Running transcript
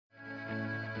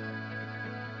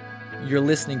You're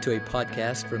listening to a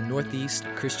podcast from Northeast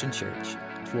Christian Church.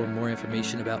 For more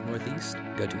information about Northeast,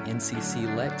 go to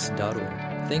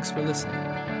ncclex.org. Thanks for listening.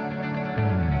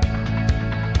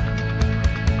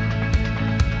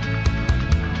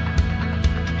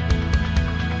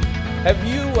 Have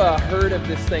you heard of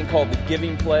this thing called the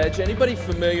Giving Pledge? Anybody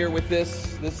familiar with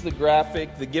this? This is the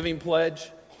graphic, the Giving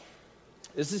Pledge.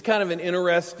 This is kind of an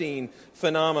interesting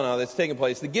phenomenon that's taking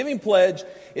place. The Giving Pledge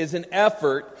is an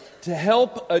effort to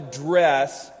help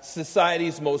address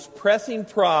society's most pressing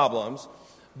problems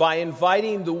by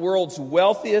inviting the world's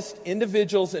wealthiest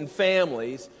individuals and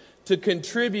families to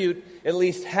contribute at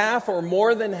least half or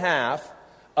more than half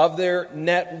of their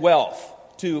net wealth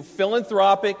to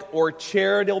philanthropic or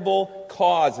charitable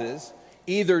causes,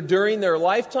 either during their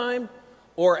lifetime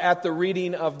or at the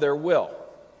reading of their will.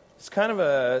 It's kind of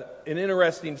an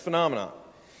interesting phenomenon.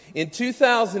 In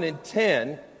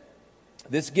 2010,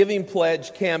 this Giving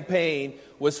Pledge campaign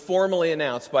was formally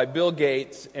announced by Bill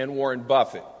Gates and Warren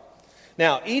Buffett.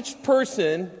 Now, each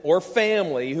person or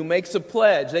family who makes a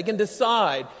pledge, they can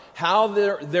decide how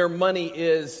their money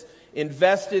is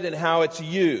invested and how it's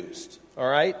used, all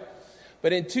right?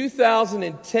 But in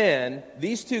 2010,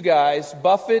 these two guys,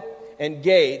 Buffett and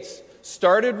Gates,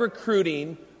 started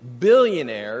recruiting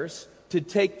billionaires to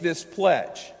take this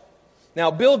pledge.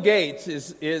 Now, Bill Gates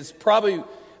is probably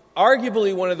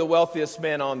arguably one of the wealthiest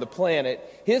men on the planet.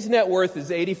 His net worth is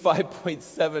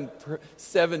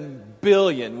 $85.7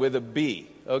 billion with a B,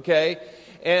 okay?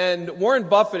 And Warren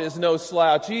Buffett is no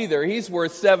slouch either. He's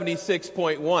worth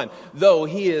 76.1, though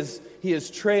he is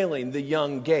trailing the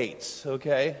young Gates,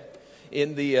 okay,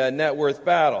 in the net worth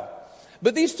battle.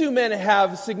 But these two men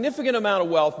have a significant amount of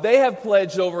wealth. They have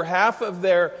pledged over half of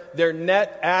their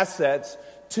net assets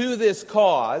to this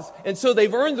cause. And so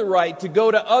they've earned the right to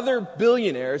go to other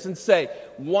billionaires and say,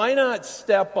 why not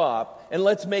step up and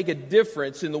let's make a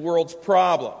difference in the world's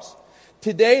problems?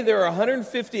 Today there are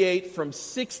 158 from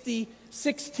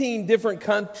 16 different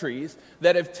countries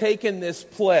that have taken this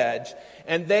pledge.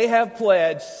 And they have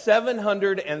pledged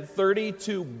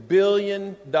 $732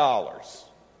 billion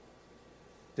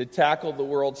to tackle the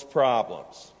world's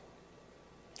problems.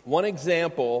 One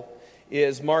example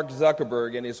is Mark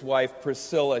Zuckerberg and his wife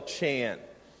Priscilla Chan.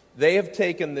 They have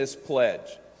taken this pledge.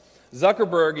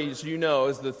 Zuckerberg, as you know,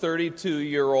 is the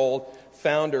 32-year-old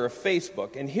founder of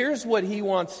Facebook. And here's what he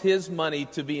wants his money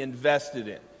to be invested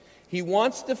in. He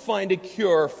wants to find a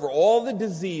cure for all the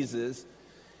diseases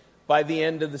by the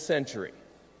end of the century.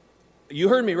 You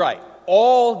heard me right.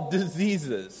 All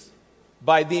diseases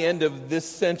by the end of this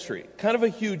century. Kind of a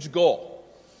huge goal.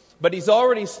 But he's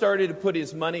already started to put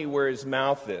his money where his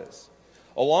mouth is.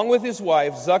 Along with his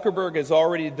wife, Zuckerberg has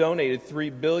already donated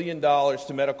 $3 billion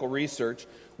to medical research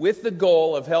with the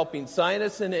goal of helping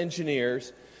scientists and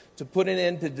engineers to put an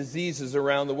end to diseases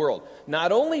around the world.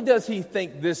 Not only does he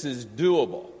think this is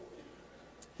doable,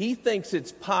 he thinks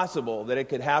it's possible that it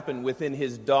could happen within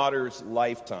his daughter's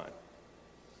lifetime.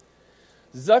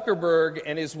 Zuckerberg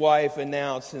and his wife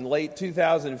announced in late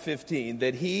 2015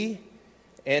 that he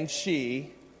and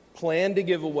she plan to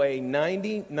give away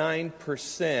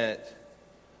 99%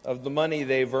 of the money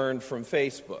they've earned from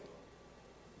Facebook.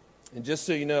 And just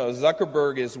so you know,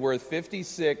 Zuckerberg is worth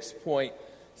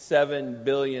 $56.7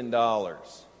 billion.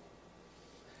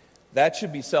 That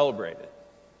should be celebrated.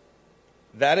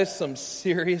 That is some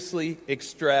seriously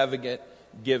extravagant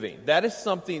giving. That is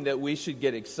something that we should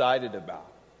get excited about.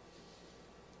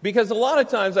 Because a lot of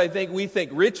times we think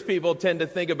rich people tend to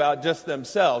think about just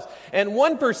themselves. And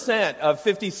 1% of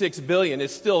 $56 billion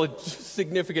is still a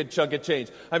significant chunk of change.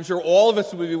 I'm sure all of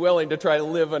us would be willing to try to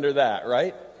live under that,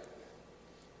 right?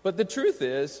 But the truth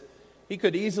is, he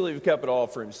could easily have kept it all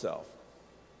for himself,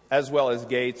 as well as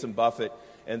Gates and Buffett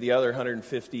and the other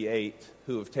 158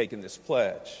 who have taken this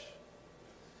pledge.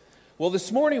 Well,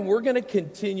 this morning we're going to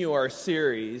continue our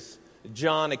series,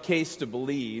 John, A Case to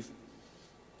Believe.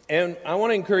 And I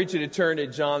want to encourage you to turn to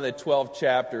John, the 12th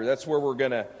chapter. That's where we're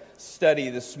going to study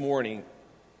this morning.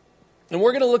 And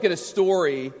we're going to look at a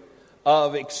story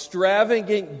of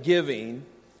extravagant giving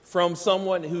from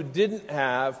someone who didn't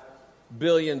have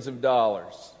billions of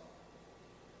dollars.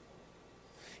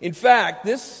 In fact,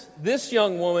 this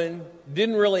young woman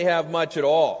didn't really have much at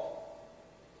all.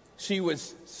 She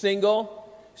was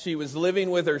single. She was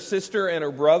living with her sister and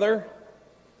her brother.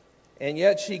 And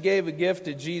yet she gave a gift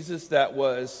to Jesus that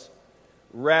was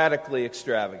radically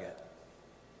extravagant.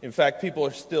 In fact, people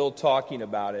are still talking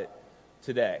about it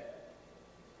today.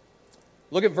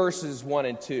 Look at verses 1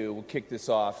 and 2. We'll kick this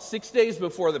off. 6 days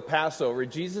before the Passover,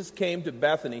 Jesus came to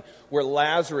Bethany where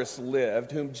Lazarus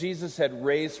lived, whom Jesus had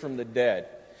raised from the dead.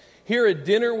 Here a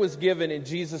dinner was given in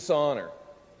Jesus' honor.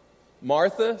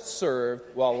 Martha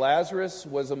served while Lazarus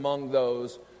was among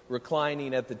those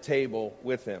reclining at the table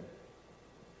with him.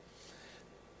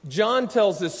 John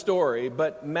tells this story,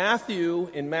 but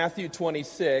Matthew in Matthew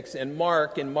 26 and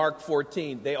Mark in Mark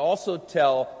 14, they also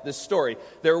tell this story.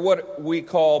 They're what we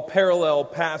call parallel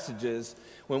passages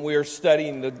when we are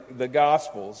studying the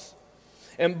Gospels.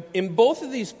 And in both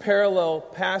of these parallel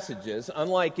passages,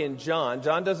 unlike in John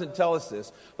doesn't tell us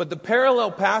this, but the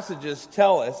parallel passages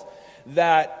tell us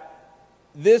that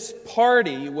this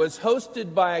party was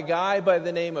hosted by a guy by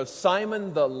the name of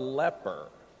Simon the leper.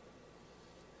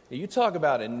 You talk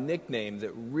about a nickname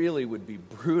that really would be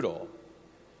brutal.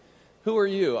 Who are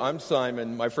you? I'm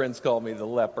Simon. My friends call me the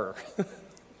leper.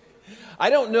 I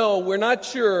don't know. We're not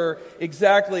sure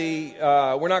exactly,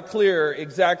 we're not clear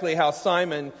exactly how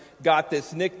Simon got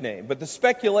this nickname. But the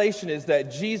speculation is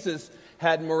that Jesus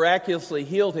had miraculously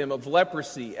healed him of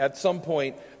leprosy at some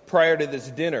point prior to this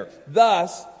dinner.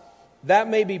 Thus, that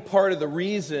may be part of the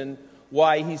reason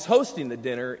why he's hosting the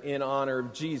dinner in honor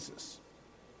of Jesus.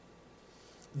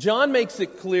 John makes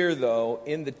it clear, though,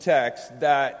 in the text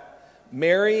that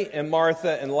Mary and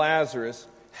Martha and Lazarus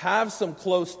have some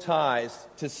close ties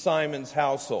to Simon's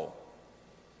household,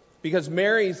 because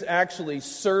Mary's actually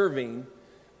serving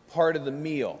part of the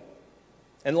meal.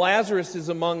 And Lazarus is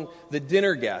among the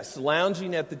dinner guests,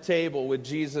 lounging at the table with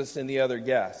Jesus and the other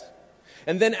guests.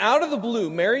 And then out of the blue,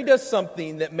 Mary does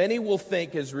something that many will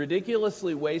think is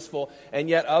ridiculously wasteful, and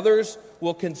yet others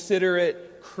will consider it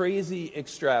crazy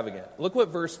extravagant. Look what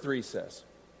verse 3 says.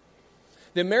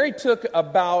 Then Mary took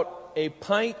about a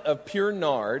pint of pure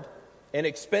nard, an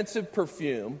expensive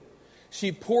perfume.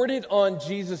 She poured it on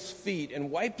Jesus' feet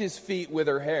and wiped his feet with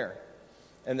her hair.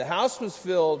 And the house was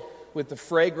filled with the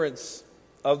fragrance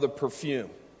of the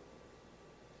perfume.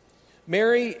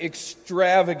 Mary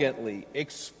extravagantly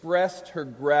expressed her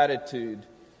gratitude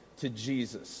to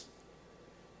Jesus.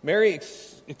 Mary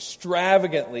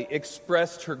extravagantly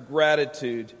expressed her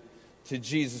gratitude to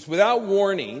Jesus. Without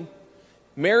warning,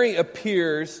 Mary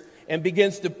appears and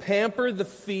begins to pamper the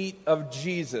feet of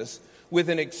Jesus with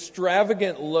an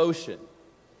extravagant lotion.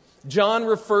 John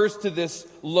refers to this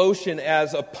lotion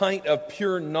as a pint of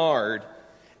pure nard,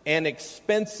 an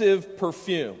expensive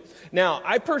perfume. Now,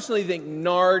 I personally think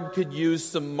nard could use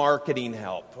some marketing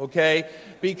help, okay?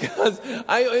 Because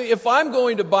if I'm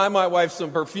going to buy my wife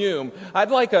some perfume,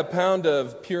 I'd like a pound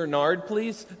of pure nard,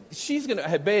 please. She's going to,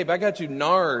 hey, babe, I got you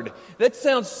nard. That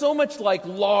sounds so much like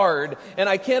lard, and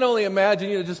I can't only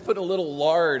imagine, just putting a little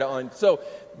lard on. So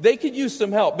they could use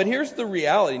some help. But here's the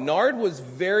reality. Nard was a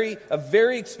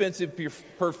very expensive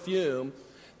perfume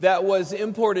that was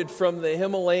imported from the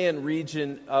Himalayan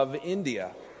region of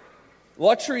India.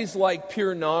 Luxuries like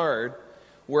pure nard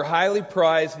were highly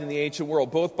prized in the ancient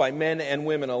world, both by men and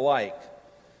women alike.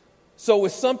 So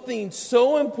with something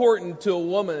so important to a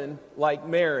woman like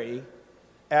Mary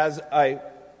as a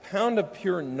pound of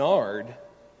pure nard,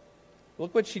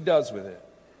 look what she does with it.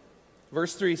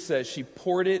 Verse 3 says she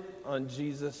poured it on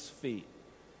Jesus' feet.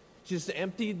 She just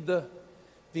emptied the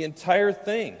entire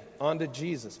thing onto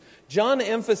Jesus. John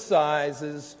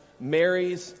emphasizes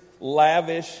Mary's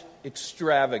lavish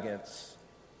extravagance.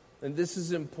 And this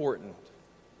is important.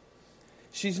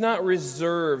 She's not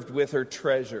reserved with her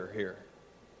treasure here.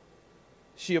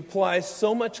 She applies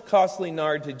so much costly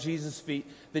nard to Jesus' feet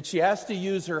that she has to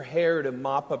use her hair to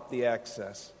mop up the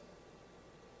excess.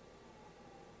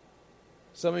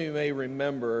 Some of you may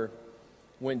remember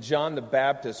when John the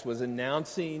Baptist was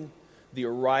announcing the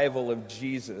arrival of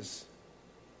Jesus.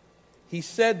 He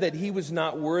said that he was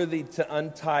not worthy to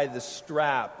untie the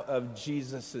strap of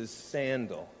Jesus'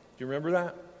 sandal. Do you remember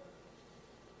that?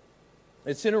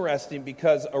 It's interesting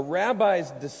because a rabbi's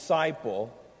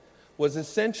disciple was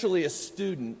essentially a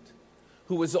student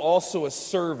who was also a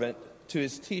servant to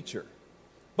his teacher.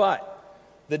 But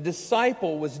the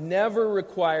disciple was never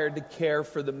required to care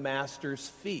for the master's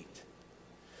feet.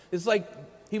 It's like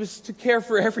he was to care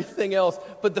for everything else,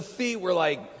 but the feet were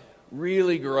like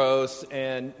really gross,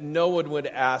 and no one would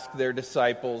ask their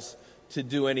disciples to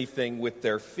do anything with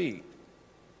their feet.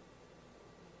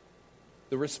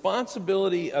 The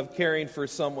responsibility of caring for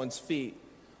someone's feet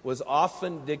was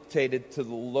often dictated to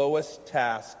the lowest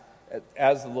task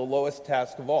as the lowest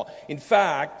task of all. In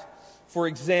fact, for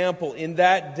example, in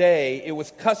that day, it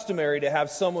was customary to have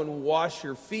someone wash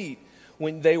your feet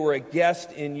when they were a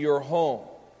guest in your home.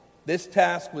 This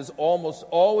task was almost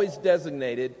always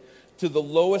designated to the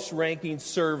lowest ranking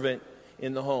servant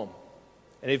in the home.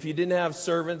 And if you didn't have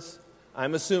servants,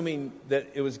 I'm assuming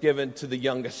that it was given to the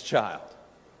youngest child.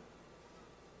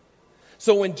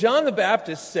 So when John the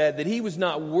Baptist said that he was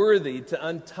not worthy to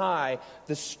untie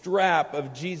the strap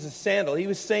of Jesus' sandal, he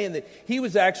was saying that he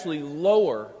was actually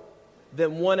lower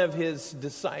than one of his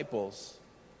disciples.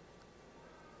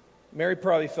 Mary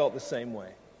probably felt the same way.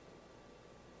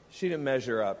 She didn't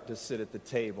measure up to sit at the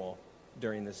table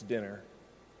during this dinner,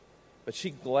 but she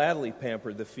gladly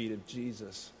pampered the feet of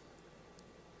Jesus.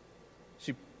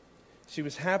 She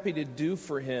was happy to do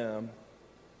for him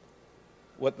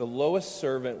what the lowest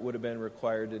servant would have been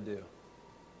required to do.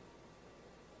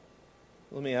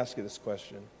 Let me ask you this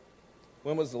question.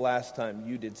 When was the last time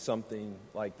you did something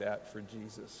like that for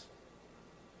Jesus?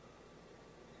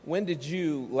 When did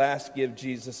you last give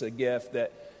Jesus a gift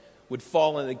that would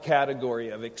fall in the category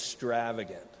of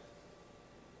extravagant?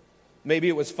 Maybe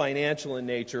it was financial in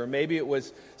nature, or maybe it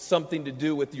was something to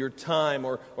do with your time,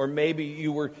 or maybe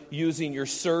you were using your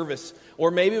service, or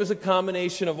maybe it was a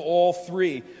combination of all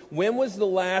three. When was the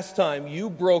last time you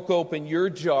broke open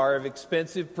your jar of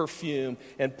expensive perfume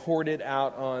and poured it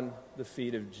out on the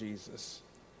feet of Jesus?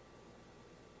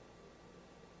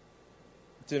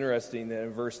 It's interesting that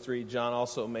in verse 3, John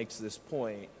also makes this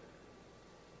point.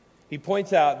 He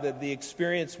points out that the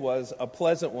experience was a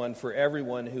pleasant one for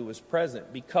everyone who was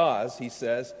present because, he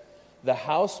says, the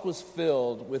house was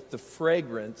filled with the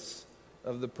fragrance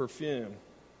of the perfume.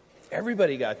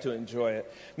 Everybody got to enjoy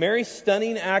it. Mary's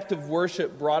stunning act of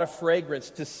worship brought a fragrance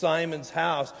to Simon's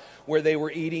house where they were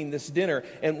eating this dinner.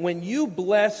 And when you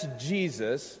bless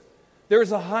Jesus,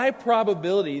 there's a high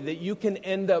probability that you can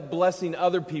end up blessing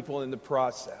other people in the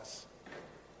process.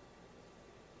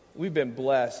 We've been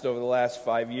blessed over the last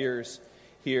 5 years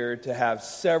here to have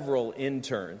several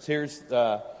interns. Here's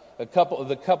a couple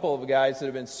of guys that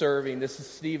have been serving. This is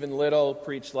Stephen Little,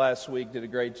 preached last week, did a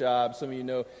great job. Some of you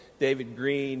know David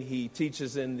Green. He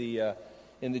teaches in the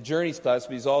Journeys class,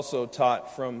 but he's also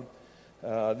taught from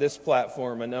this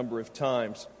platform a number of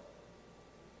times.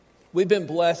 We've been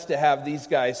blessed to have these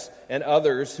guys and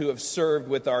others who have served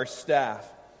with our staff,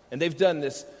 and they've done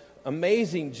this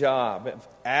amazing job of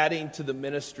adding to the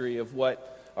ministry of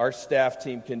what our staff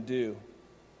team can do.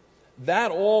 That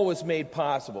all was made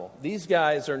possible. These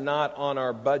guys are not on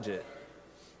our budget.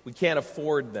 We can't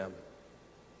afford them.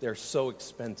 They're so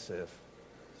expensive.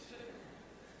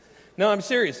 No, I'm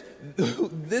serious.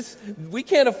 We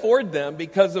can't afford them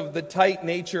because of the tight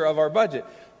nature of our budget.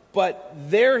 But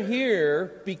they're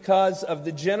here because of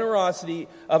the generosity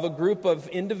of a group of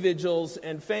individuals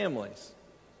and families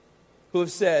who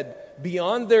have said,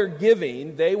 beyond their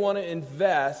giving, they want to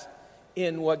invest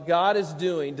in what God is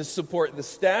doing to support the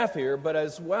staff here, but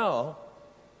as well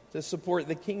to support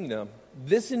the kingdom.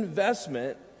 This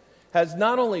investment has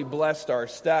not only blessed our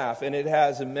staff, and it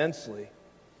has immensely,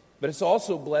 but it's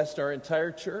also blessed our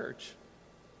entire church.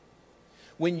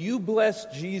 When you bless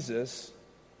Jesus,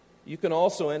 you can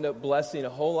also end up blessing a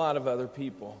whole lot of other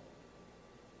people.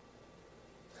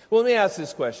 Well, let me ask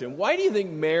this question. Why do you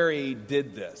think Mary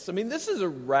did this? I mean, this is a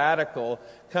radical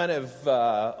kind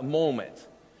of moment,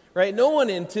 right? No one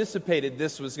anticipated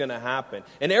this was going to happen.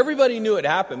 And everybody knew it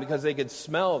happened because they could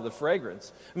smell the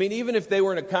fragrance. I mean, even if they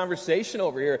were in a conversation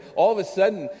over here, all of a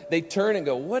sudden they turn and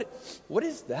go, what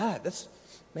is that?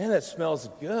 That smells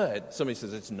good. Somebody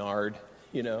says it's nard,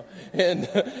 And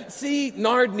see,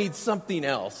 nard needs something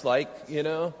else, like,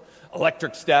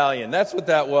 electric stallion. That's what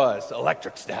that was,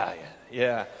 electric stallion.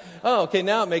 Yeah. Oh, okay,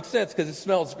 now it makes sense because it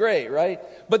smells great, right?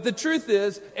 But the truth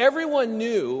is, everyone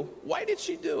knew, why did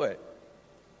she do it?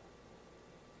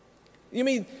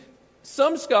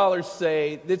 Some scholars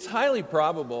say it's highly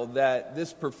probable that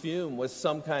this perfume was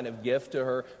some kind of gift to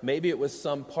her. Maybe it was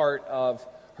some part of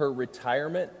her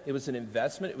retirement. It was an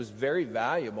investment. It was very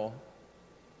valuable.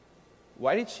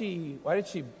 Why did she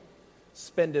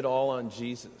spend it all on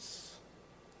Jesus?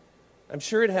 I'm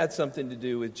sure it had something to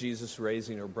do with Jesus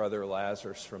raising her brother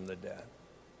Lazarus from the dead.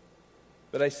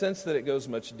 But I sense that it goes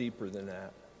much deeper than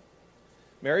that.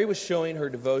 Mary was showing her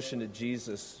devotion to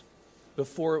Jesus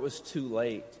before it was too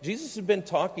late. Jesus had been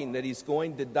talking that he's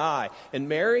going to die. And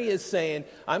Mary is saying,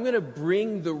 I'm going to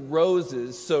bring the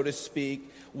roses, so to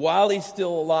speak, while he's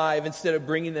still alive instead of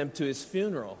bringing them to his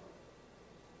funeral.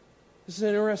 This is an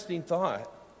interesting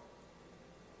thought.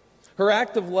 Her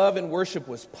act of love and worship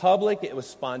was public, it was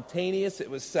spontaneous, it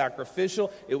was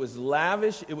sacrificial, it was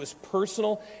lavish, it was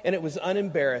personal, and it was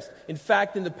unembarrassed. In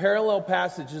fact, in the parallel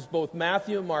passages, both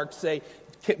Matthew and Mark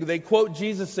they quote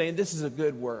Jesus saying, this is a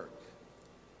good work.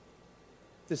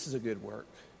 This is a good work.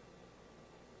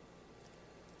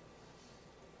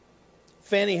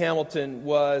 Fanny Hamilton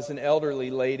was an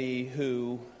elderly lady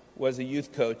who was a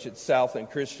youth coach at Southland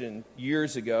Christian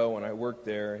years ago when I worked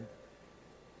there.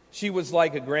 She was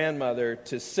like a grandmother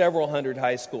to several hundred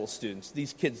high school students.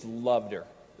 These kids loved her.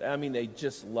 I mean, they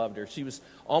just loved her. She was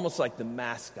almost like the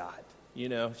mascot, you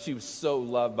know. She was so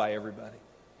loved by everybody.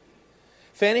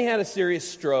 Fanny had a serious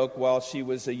stroke while she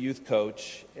was a youth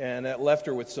coach, and that left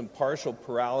her with some partial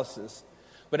paralysis.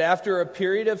 But after a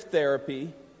period of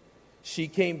therapy, she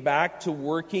came back to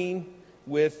working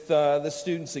with the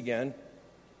students again,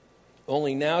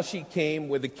 only now she came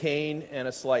with a cane and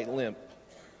a slight limp.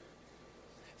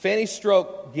 Fanny's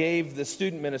stroke gave the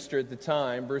student minister at the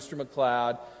time, Brewster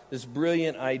McLeod, this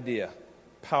brilliant idea,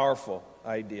 powerful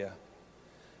idea.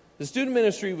 The student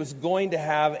ministry was going to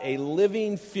have a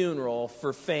living funeral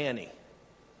for Fanny.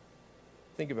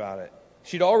 Think about it.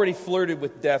 She'd already flirted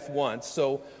with death once,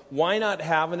 so why not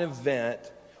have an event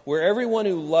where everyone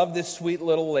who loved this sweet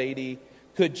little lady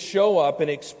could show up and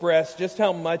express just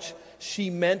how much she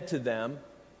meant to them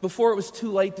before it was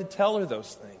too late to tell her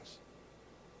those things.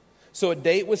 So a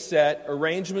date was set,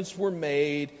 arrangements were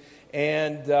made,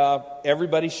 and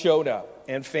everybody showed up.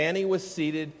 And Fanny was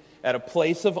seated at a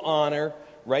place of honor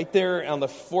right there on the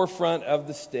forefront of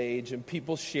the stage, and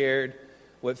people shared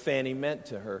what Fanny meant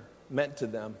to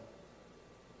them.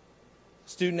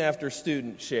 Student after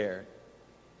student shared.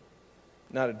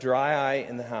 Not a dry eye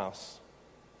in the house.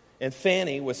 And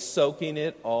Fanny was soaking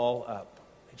it all up,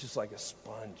 just like a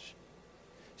sponge.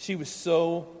 She was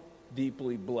so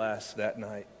deeply blessed that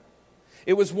night.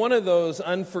 It was one of those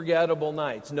unforgettable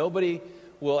nights. Nobody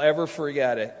will ever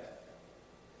forget it.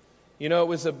 You know, it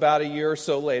was about a year or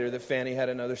so later that Fanny had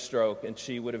another stroke, and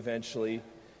she would eventually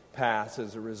pass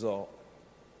as a result.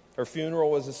 Her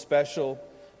funeral was a special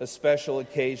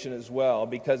occasion as well,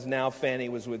 because now Fanny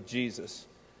was with Jesus.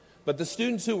 But the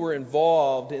students who were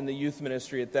involved in the youth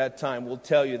ministry at that time will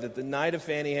tell you that the night of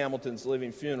Fanny Hamilton's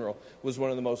living funeral was one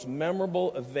of the most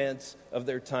memorable events of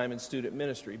their time in student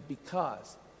ministry,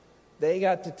 because they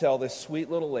got to tell this sweet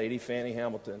little lady, Fanny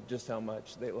Hamilton, just how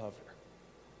much they loved her.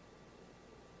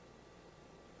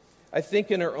 I think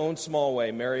in her own small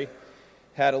way, Mary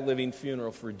had a living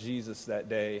funeral for Jesus that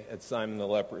day at Simon the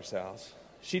leper's house.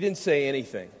 She didn't say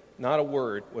anything. Not a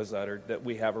word was uttered that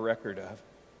we have a record of.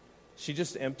 She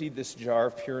just emptied this jar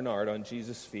of pure nard on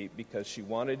Jesus' feet because she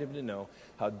wanted him to know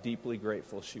how deeply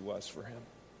grateful she was for him.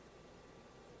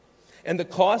 And the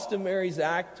cost of Mary's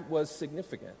act was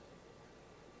significant.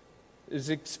 It was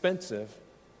expensive.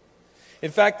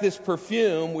 In fact, this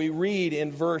perfume, we read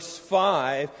in verse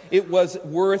 5, it was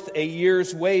worth a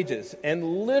year's wages.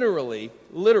 And literally,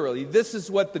 this is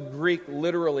what the Greek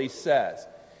literally says.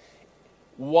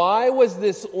 Why was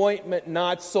this ointment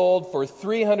not sold for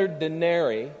 300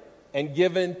 denarii and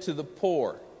given to the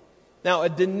poor? Now, a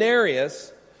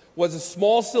denarius was a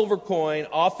small silver coin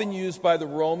often used by the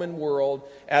Roman world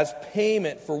as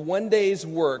payment for one day's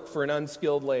work for an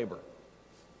unskilled labor.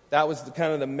 That was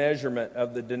kind of the measurement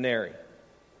of the denarii.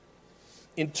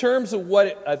 In terms of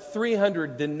what a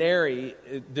 300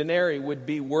 denarii would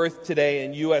be worth today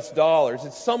in U.S. dollars,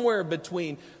 it's somewhere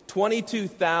between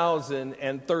 $22,000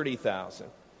 and $30,000.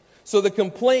 So the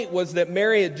complaint was that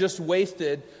Mary had just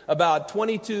wasted about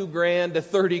 $22,000 to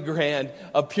 $30,000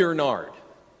 of pure nard.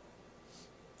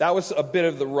 That was a bit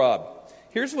of the rub.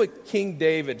 Here's what King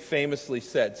David famously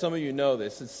said. Some of you know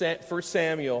this. It's 2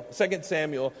 Samuel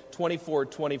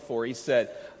 24:24. He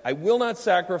said, "I will not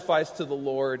sacrifice to the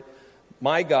Lord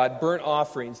my God burnt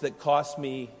offerings that cost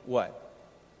me" what?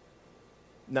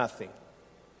 Nothing.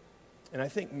 And I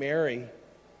think Mary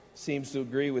seems to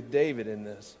agree with David in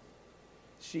this.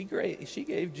 She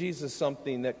gave Jesus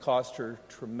something that cost her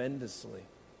tremendously.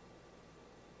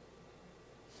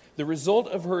 The result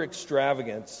of her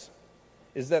extravagance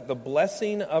is that the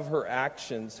blessing of her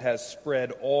actions has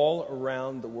spread all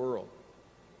around the world.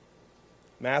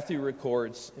 Matthew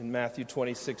records in Matthew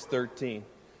 26:13,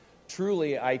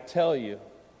 "Truly I tell you,"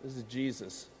 this is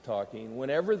Jesus talking,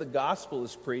 "whenever the gospel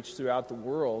is preached throughout the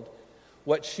world,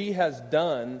 what she has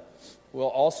done will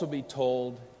also be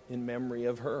told in memory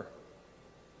of her."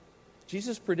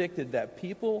 Jesus predicted that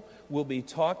people will be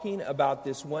talking about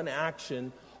this one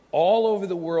action all over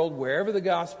the world, wherever the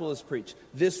gospel is preached.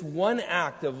 This one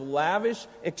act of lavish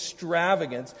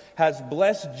extravagance has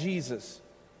blessed Jesus,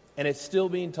 and it's still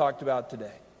being talked about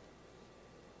today.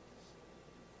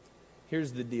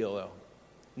 Here's the deal, though.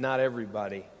 Not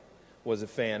everybody was a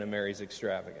fan of Mary's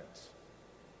extravagance.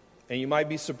 And you might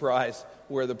be surprised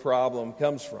where the problem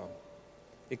comes from.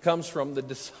 It comes from the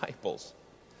disciples.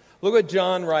 Look what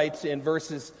John writes in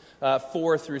verses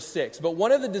 4 through 6. "But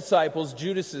one of the disciples,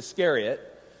 Judas Iscariot,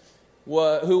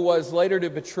 who was later to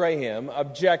betray him,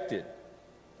 objected.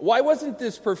 'Why wasn't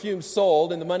this perfume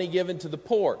sold and the money given to the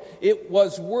poor? It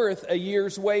was worth a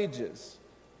year's wages.'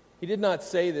 He did not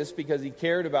say this because he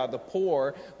cared about the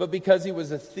poor, but because he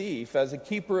was a thief. As a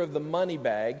keeper of the money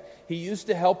bag, he used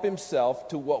to help himself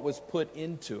to what was put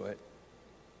into it.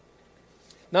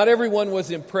 Not everyone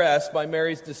was impressed by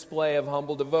Mary's display of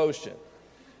humble devotion.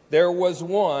 There was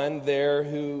one there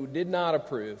who did not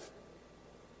approve,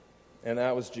 and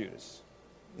that was Judas.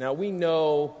 Now, we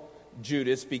know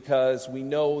Judas because we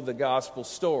know the gospel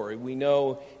story. We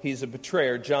know he's a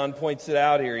betrayer. John points it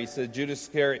out here. He says Judas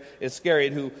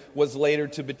Iscariot, who was later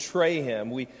to betray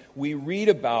him. We read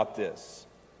about this.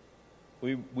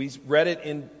 We read it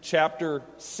in chapter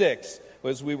 6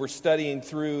 as we were studying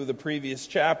through the previous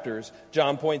chapters.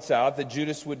 John points out that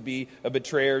Judas would be a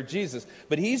betrayer of Jesus.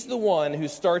 But he's the one who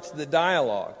starts the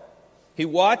dialogue. He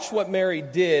watched what Mary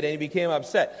did and he became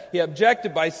upset. He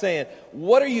objected by saying,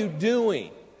 "What are you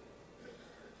doing?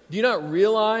 Do you not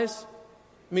realize?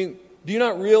 Do you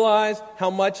not realize how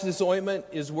much this ointment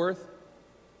is worth?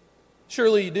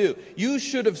 Surely you do. You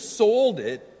should have sold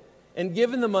it and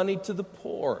given the money to the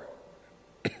poor."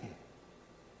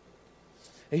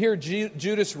 Here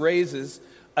Judas raises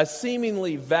a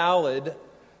seemingly valid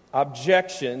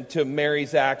objection to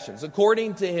Mary's actions.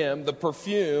 According to him, the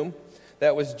perfume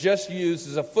that was just used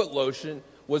as a foot lotion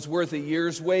was worth a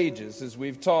year's wages, as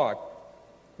we've talked.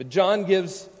 But John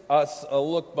gives us a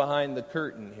look behind the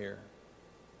curtain here.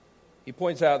 He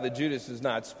points out that Judas is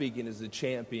not speaking as the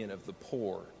champion of the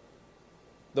poor.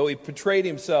 Though he portrayed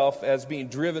himself as being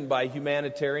driven by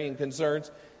humanitarian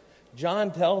concerns,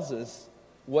 John tells us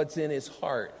what's in his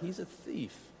heart. He's a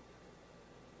thief.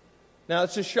 Now,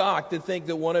 it's a shock to think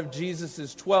that one of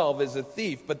Jesus' 12 is a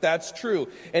thief, but that's true.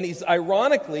 And he's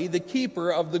ironically the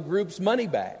keeper of the group's money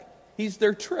bag. He's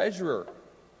their treasurer.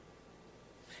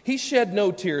 He shed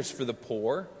no tears for the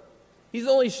poor. He's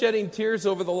only shedding tears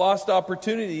over the lost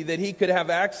opportunity that he could have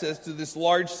access to this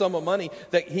large sum of money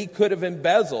that he could have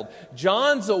embezzled.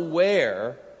 John's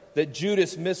aware that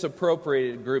Judas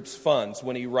misappropriated the group's funds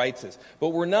when he writes this, but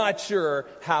we're not sure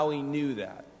how he knew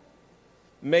that.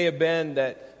 It may have been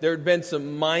that there had been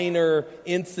some minor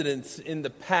incidents in the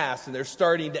past and they're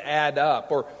starting to add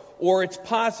up, or it's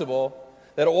possible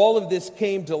that all of this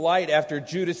came to light after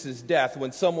Judas's death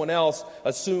when someone else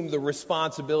assumed the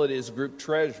responsibility as group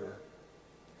treasurer.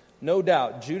 No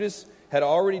doubt, Judas had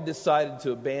already decided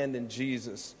to abandon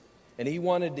Jesus, and he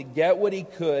wanted to get what he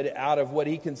could out of what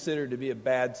he considered to be a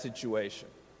bad situation.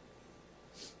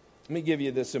 Let me give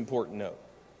you this important note.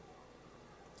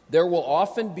 There will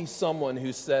often be someone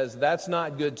who says that's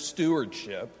not good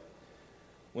stewardship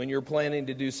when you're planning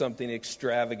to do something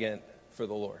extravagant for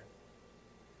the Lord.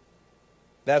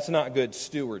 That's not good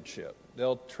stewardship.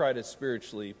 They'll try to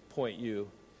spiritually point you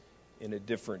in a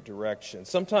different direction.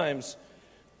 Sometimes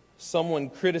someone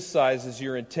criticizes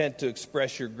your intent to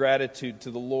express your gratitude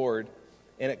to the Lord,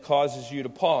 and it causes you to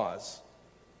pause.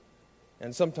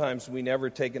 And sometimes we never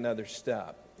take another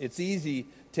step. It's easy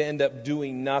to end up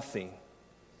doing nothing.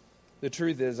 The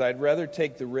truth is, I'd rather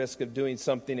take the risk of doing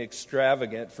something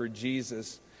extravagant for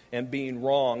Jesus and being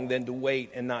wrong than to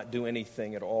wait and not do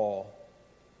anything at all.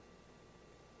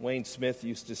 Wayne Smith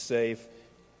used to say,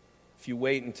 if you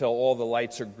wait until all the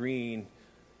lights are green,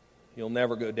 you'll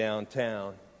never go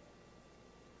downtown.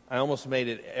 I almost made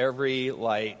it every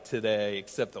light today,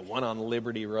 except the one on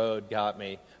Liberty Road got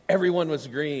me. Everyone was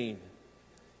green.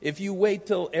 If you wait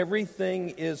till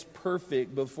everything is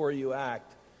perfect before you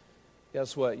act,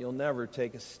 guess what? You'll never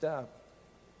take a step.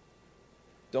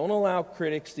 Don't allow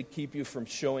critics to keep you from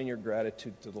showing your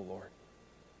gratitude to the Lord.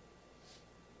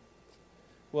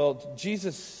 Well,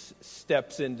 Jesus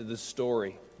steps into the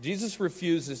story. Jesus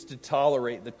refuses to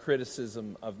tolerate the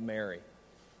criticism of Mary.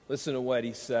 Listen to what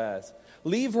he says.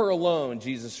 "Leave her alone,"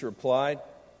 Jesus replied.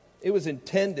 "It was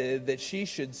intended that she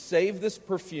should save this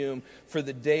perfume for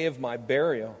the day of my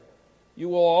burial. You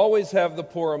will always have the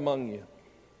poor among you,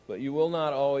 but you will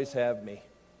not always have me."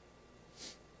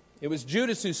 It was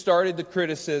Judas who started the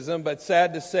criticism, but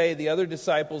sad to say, the other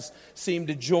disciples seemed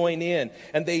to join in.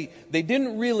 And they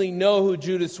didn't really know who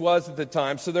Judas was at the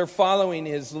time, so they're following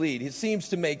his lead. It seems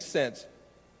to make sense.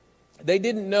 They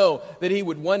didn't know that he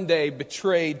would one day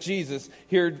betray Jesus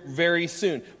here very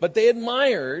soon. But they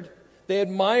admired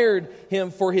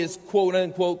him for his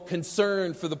quote-unquote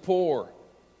concern for the poor.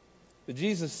 But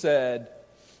Jesus said,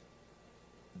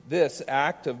 this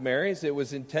act of Mary's, it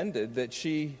was intended that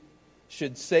she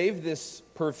should save this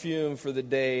perfume for the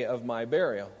day of my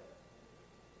burial.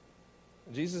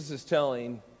 Jesus is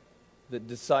telling the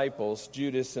disciples,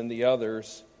 Judas and the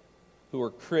others who are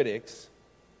critics,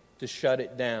 to shut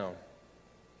it down.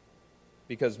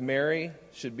 Because Mary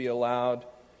should be allowed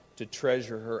to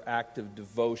treasure her act of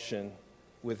devotion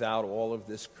without all of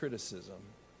this criticism.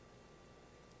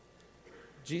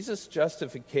 Jesus'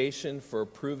 justification for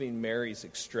approving Mary's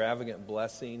extravagant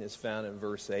blessing is found in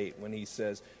verse 8 when he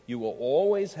says, "You will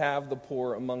always have the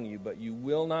poor among you, but you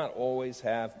will not always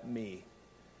have me,"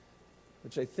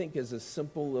 which I think is a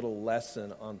simple little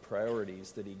lesson on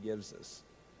priorities that he gives us.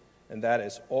 And that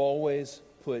is always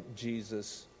put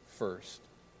Jesus first,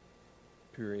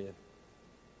 period.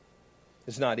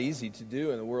 It's not easy to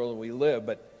do in the world we live,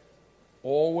 but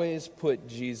always put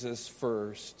Jesus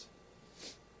first.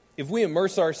 If we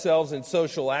immerse ourselves in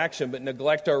social action but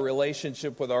neglect our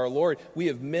relationship with our Lord, we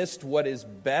have missed what is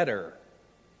better.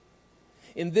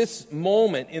 In this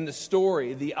moment in the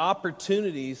story, the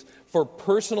opportunities for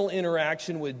personal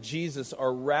interaction with Jesus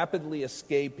are rapidly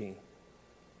escaping.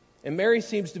 And Mary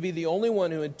seems to be the only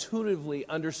one who intuitively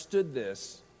understood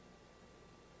this.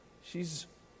 She's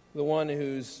the one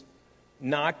who's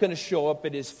not going to show up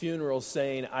at his funeral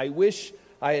saying, "I wish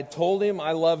I had told him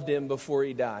I loved him before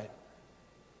he died."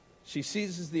 She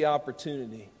seizes the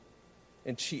opportunity,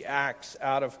 and she acts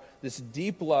out of this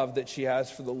deep love that she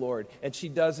has for the Lord, and she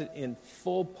does it in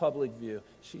full public view.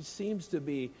 She seems to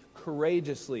be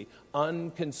courageously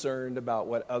unconcerned about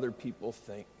what other people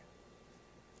think.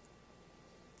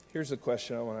 Here's a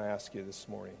question I want to ask you this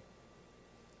morning.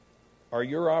 Are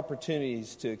your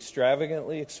opportunities to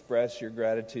extravagantly express your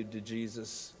gratitude to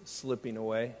Jesus slipping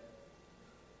away?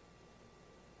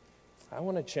 I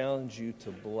want to challenge you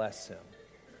to bless him.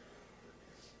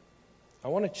 I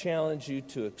want to challenge you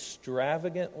to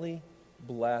extravagantly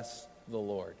bless the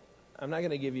Lord. I'm not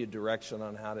going to give you direction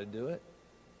on how to do it.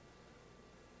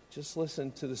 Just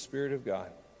listen to the Spirit of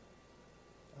God.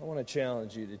 I want to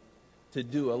challenge you to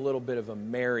do a little bit of a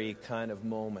Mary kind of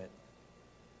moment.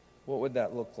 What would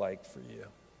that look like for you?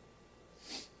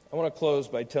 I want to close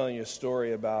by telling you a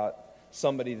story about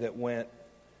somebody that went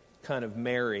kind of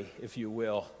Mary, if you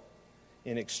will,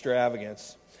 in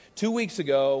extravagance. 2 weeks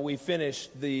ago, we finished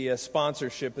the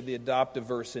sponsorship of the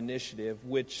Adopt-A-Verse initiative,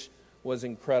 which was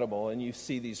incredible. And you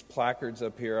see these placards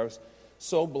up here. I was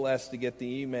so blessed to get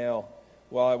the email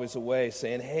while I was away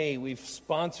saying, "Hey, we've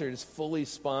sponsored, it's fully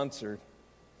sponsored."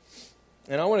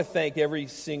 And I want to thank every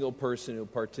single person who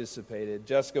participated.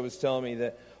 Jessica was telling me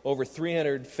that over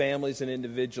 300 families and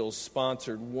individuals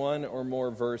sponsored one or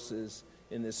more verses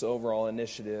in this overall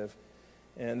initiative.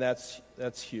 And that's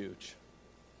huge.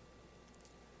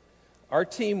 Our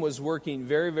team was working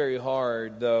very, very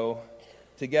hard, though,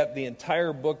 to get the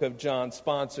entire book of John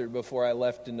sponsored before I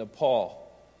left in Nepal.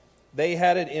 They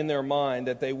had it in their mind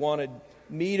that they wanted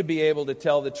me to be able to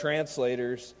tell the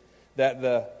translators that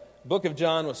the book of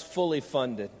John was fully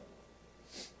funded.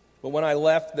 But when I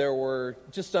left, there were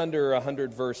just under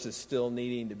 100 verses still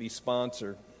needing to be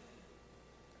sponsored.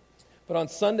 But on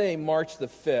Sunday, March the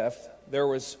 5th, there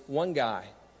was one guy,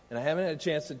 and I haven't had a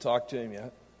chance to talk to him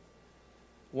yet.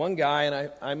 One guy,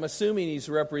 and I'm assuming he's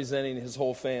representing his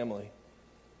whole family.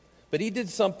 But he did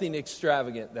something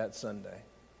extravagant that Sunday.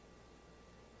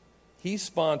 He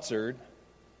sponsored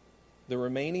the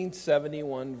remaining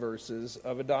 71 verses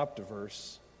of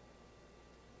Adopt-A-Verse.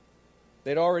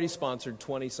 They'd already sponsored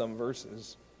 20-some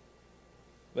verses.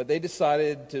 But they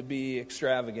decided to be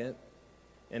extravagant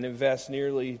and invest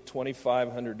nearly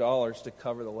 $2,500 to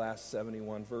cover the last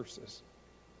 71 verses.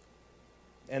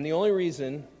 And the only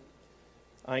reason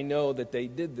I know that they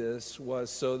did this was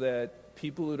so that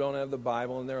people who don't have the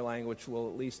Bible in their language will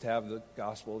at least have the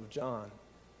Gospel of John.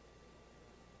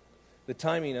 The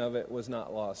timing of it was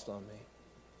not lost on me.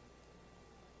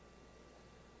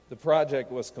 The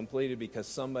project was completed because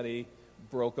somebody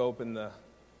broke open the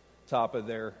top of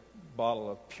their bottle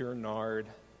of pure nard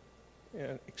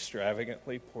and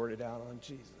extravagantly poured it out on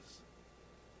Jesus.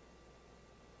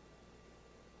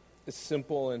 It's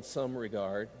simple in some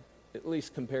regard, at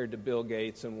least compared to Bill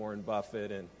Gates and Warren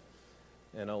Buffett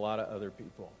and a lot of other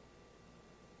people.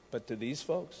 But to these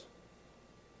folks,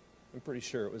 I'm pretty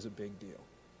sure it was a big deal.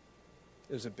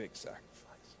 It was a big sacrifice.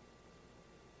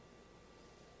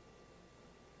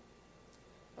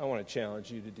 I want to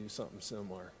challenge you to do something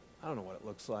similar. I don't know what it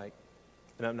looks like,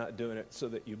 and I'm not doing it so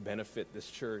that you benefit this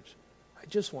church. I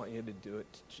just want you to do it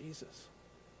to Jesus.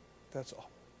 That's all.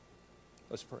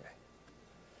 Let's pray.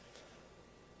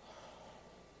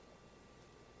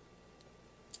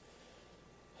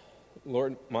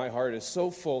 Lord, my heart is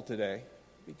so full today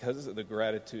because of the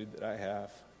gratitude that I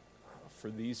have for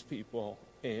these people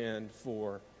and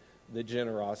for the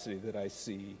generosity that I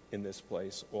see in this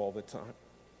place all the time.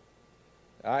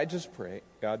 I just pray,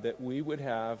 God, that we would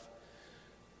have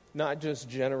not just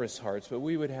generous hearts, but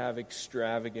we would have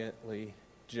extravagantly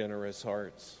generous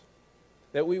hearts.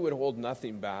 That we would hold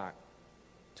nothing back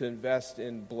to invest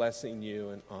in blessing you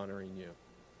and honoring you.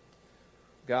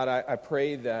 God, I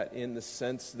pray that in the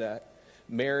sense that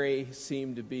Mary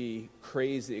seemed to be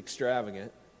crazy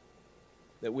extravagant,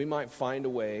 that we might find a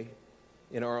way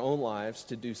in our own lives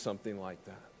to do something like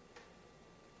that.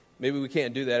 Maybe we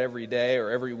can't do that every day or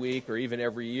every week or even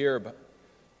every year, but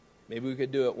maybe we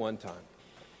could do it one time.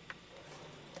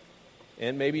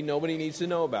 And maybe nobody needs to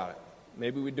know about it.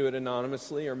 Maybe we do it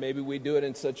anonymously, or maybe we do it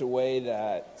in such a way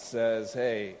that says,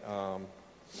 hey,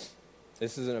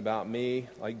 this isn't about me.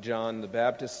 Like John the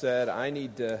Baptist said,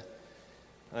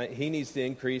 he needs to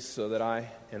increase so that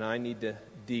I need to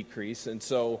decrease. And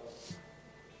so,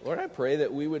 Lord, I pray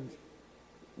that we would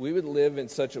live in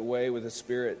such a way with a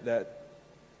spirit that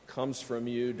comes from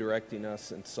you directing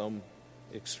us in some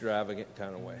extravagant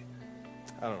kind of way.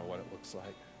 I don't know what it looks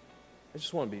like. I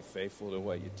just want to be faithful to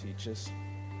what you teach us.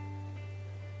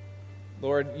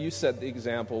 Lord, you set the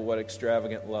example of what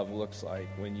extravagant love looks like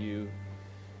when you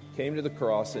came to the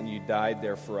cross and you died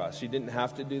there for us. You didn't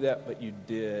have to do that, but you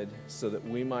did so that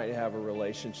we might have a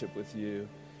relationship with you.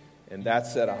 And that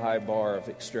set a high bar of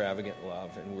extravagant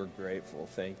love, and we're grateful.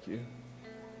 Thank you.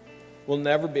 We'll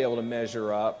never be able to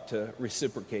measure up to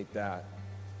reciprocate that.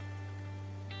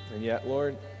 And yet,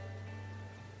 Lord,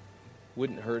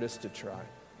 wouldn't hurt us to try.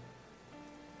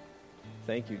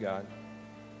 Thank you, God.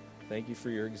 Thank you for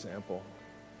your example.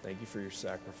 Thank you for your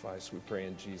sacrifice. We pray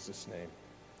in Jesus' name.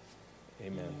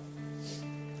 Amen.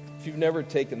 If you've never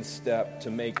taken the step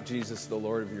to make Jesus the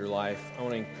Lord of your life, I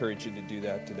want to encourage you to do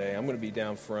that today. I'm going to be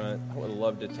down front. I would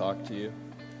love to talk to you.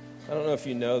 I don't know if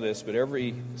you know this, but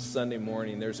every Sunday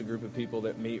morning there's a group of people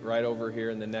that meet right over here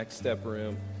in the Next Step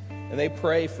room, and they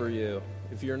pray for you.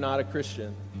 If you're not a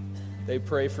Christian, they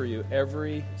pray for you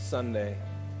every Sunday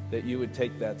that you would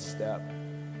take that step.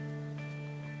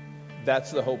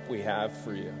 That's the hope we have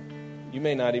for you. You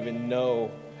may not even know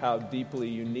how deeply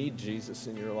you need Jesus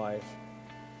in your life,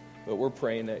 but we're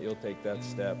praying that you'll take that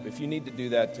step. If you need to do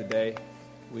that today,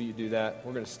 will you do that?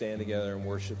 We're going to stand together and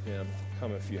worship him.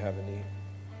 Come if you have a need.